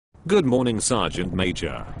Good morning, Sergeant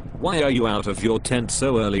Major. Why are you out of your tent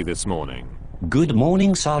so early this morning? Good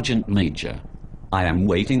morning, Sergeant Major. I am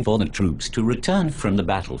waiting for the troops to return from the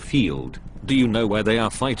battlefield. Do you know where they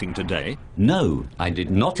are fighting today? No, I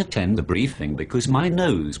did not attend the briefing because my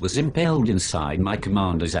nose was impaled inside my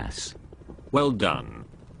commander's ass. Well done.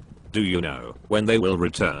 Do you know when they will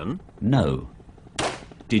return? No.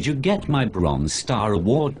 Did you get my Bronze Star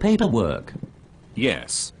Award paperwork?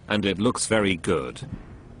 Yes, and it looks very good.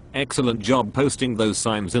 Excellent job posting those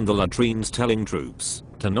signs in the latrines telling troops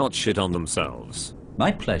to not shit on themselves.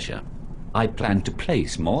 My pleasure. I plan to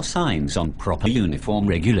place more signs on proper uniform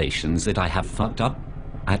regulations that I have fucked up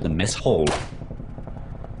at the mess hall.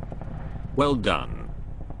 Well done.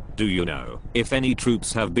 Do you know if any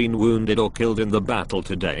troops have been wounded or killed in the battle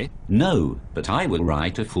today? No, but I will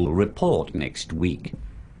write a full report next week.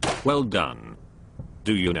 Well done.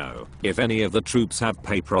 Do you know if any of the troops have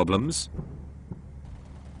pay problems?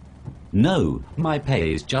 No, my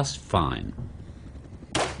pay is just fine.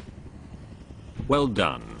 Well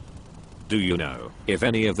done. Do you know if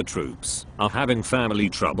any of the troops are having family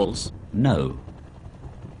troubles? No.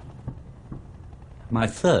 My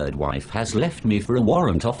third wife has left me for a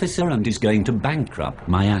warrant officer and is going to bankrupt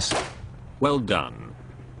my ass. Well done.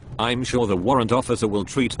 I'm sure the warrant officer will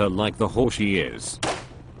treat her like the whore she is.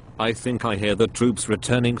 I think I hear the troops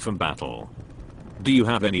returning from battle. Do you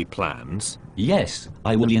have any plans? Yes,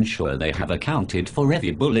 I will ensure they have accounted for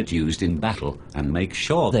every bullet used in battle and make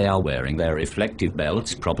sure they are wearing their reflective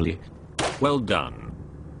belts properly. Well done.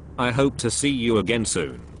 I hope to see you again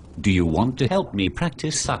soon. Do you want to help me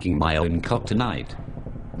practice sucking my own cock tonight?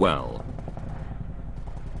 Well,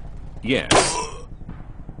 yes.